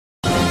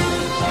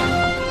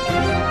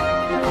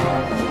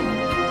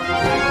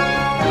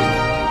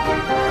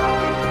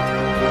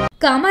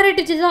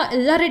కామారెడ్డి జిల్లా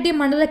ఎల్లారెడ్డి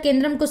మండల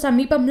కేంద్రంకు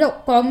సమీపంలో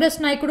కాంగ్రెస్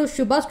నాయకుడు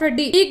సుభాష్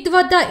రెడ్డి ఈద్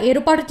వద్ద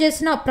ఏర్పాటు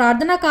చేసిన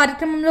ప్రార్థనా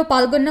కార్యక్రమంలో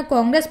పాల్గొన్న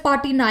కాంగ్రెస్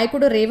పార్టీ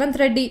నాయకుడు రేవంత్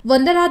రెడ్డి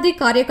వందలాది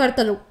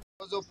కార్యకర్తలు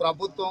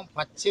ప్రభుత్వం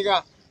పచ్చిగా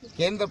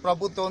కేంద్ర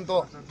ప్రభుత్వంతో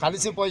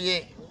కలిసిపోయి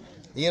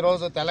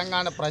ఈరోజు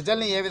తెలంగాణ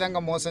ప్రజల్ని ఏ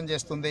విధంగా మోసం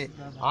చేస్తుంది,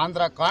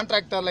 ఆంధ్ర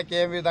కాంట్రాక్టర్లకు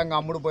ఏ విధంగా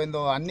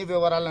అమ్ముడుపోయిందో అన్ని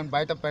వివరాలను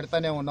బయట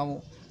పెడతానే ఉన్నాము.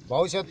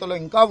 భవిష్యత్తులో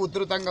ఇంకా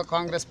ఉధృతంగా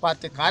కాంగ్రెస్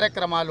పార్టీ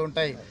కార్యక్రమాలు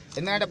ఉంటాయి.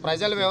 ఎందుకంటే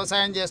ప్రజలు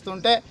వ్యవసాయం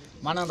చేస్తుంటే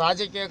మనం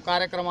రాజకీయ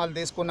కార్యక్రమాలు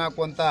తీసుకున్న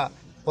కొంత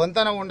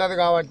పొంతన ఉండదు.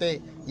 కాబట్టి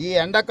ఈ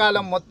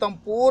ఎండాకాలం మొత్తం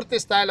పూర్తి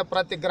స్థాయిలో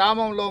ప్రతి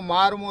గ్రామంలో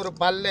మారుమూరు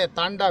పల్లె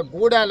తండ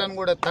గూడాలను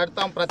కూడా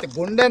తడతాం, ప్రతి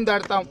గుండెను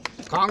తడతాం.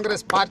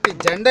 కాంగ్రెస్ పార్టీ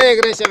జెండా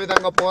ఎగరేసే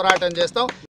విధంగా పోరాటం చేస్తాం.